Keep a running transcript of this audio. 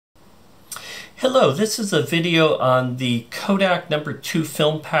Hello, this is a video on the Kodak #2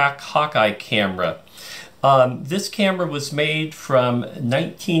 film pack Hawkeye camera. This camera was made from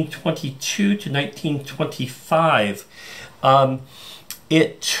 1922 to 1925.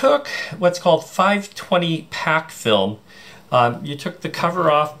 It took what's called 520 pack film. You took the cover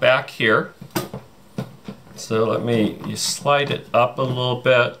off back here. So you slide it up a little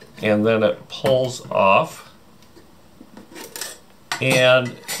bit and then it pulls off.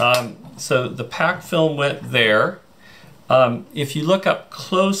 And so the pack film went there. If you look up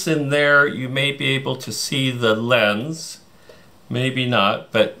close in there, you may be able to see the lens. Maybe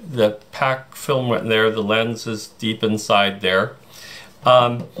not, but the pack film went there. The lens is deep inside there.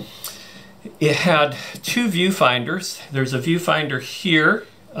 It had two viewfinders. There's a viewfinder here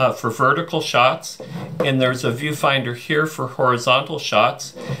for vertical shots, and there's a viewfinder here for horizontal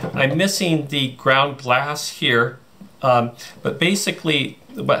shots. I'm missing the ground glass here, but basically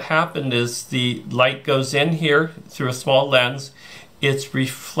what happened is the light goes in here through a small lens. It's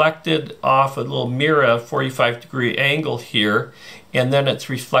reflected off a little mirror at a 45-degree angle here, and then it's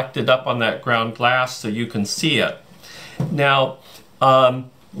reflected up on that ground glass so you can see it. Now, I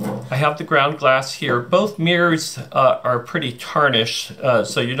have the ground glass here. Both mirrors are pretty tarnished,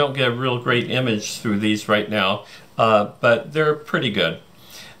 so you don't get a real great image through these right now, but they're pretty good.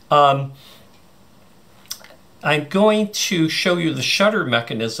 I'm going to show you the shutter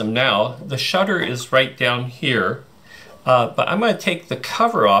mechanism now. The shutter is right down here, but I'm going to take the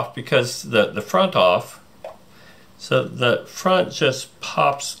cover off because the front off. So the front just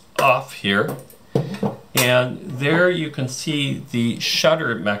pops off here, and there you can see the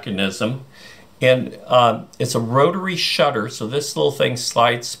shutter mechanism. And it's a rotary shutter, so this little thing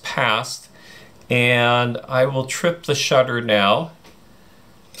slides past, and I will trip the shutter now.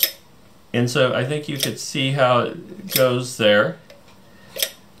 And so I think you could see how it goes there.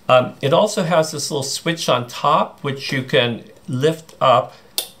 It also has this little switch on top which you can lift up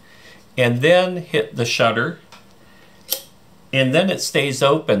and then hit the shutter, and then it stays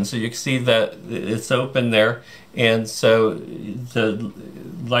open, so you can see that it's open there, and so the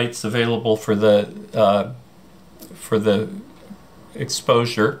light's available for the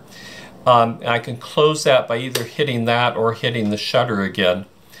exposure. I can close that by either hitting that or hitting the shutter again.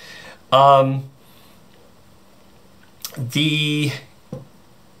 I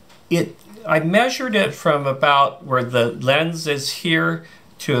measured it from about where the lens is here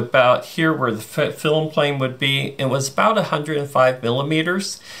to about here where the film plane would be. It was about 105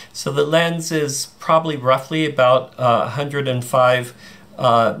 millimeters. So the lens is probably roughly about 105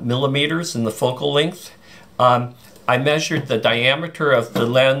 millimeters in the focal length. I measured the diameter of the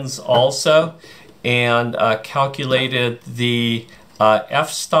lens also and calculated the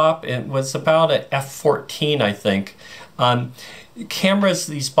f-stop. It was about an f14, I think. Cameras,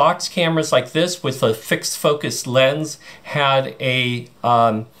 these box cameras like this with a fixed focus lens had a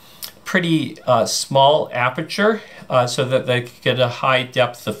pretty small aperture so that they could get a high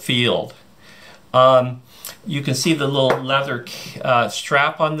depth of field. You can see the little leather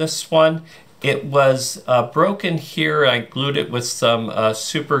strap on this one. It was broken here. I glued it with some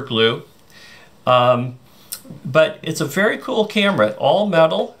super glue. But it's a very cool camera, all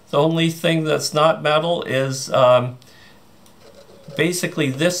metal. The only thing that's not metal is basically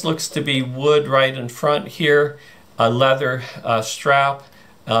this looks to be wood right in front here, a leather strap,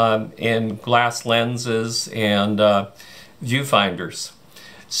 and glass lenses and viewfinders.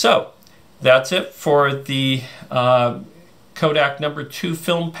 So that's it for the Kodak #2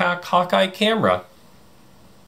 film pack Hawkeye camera.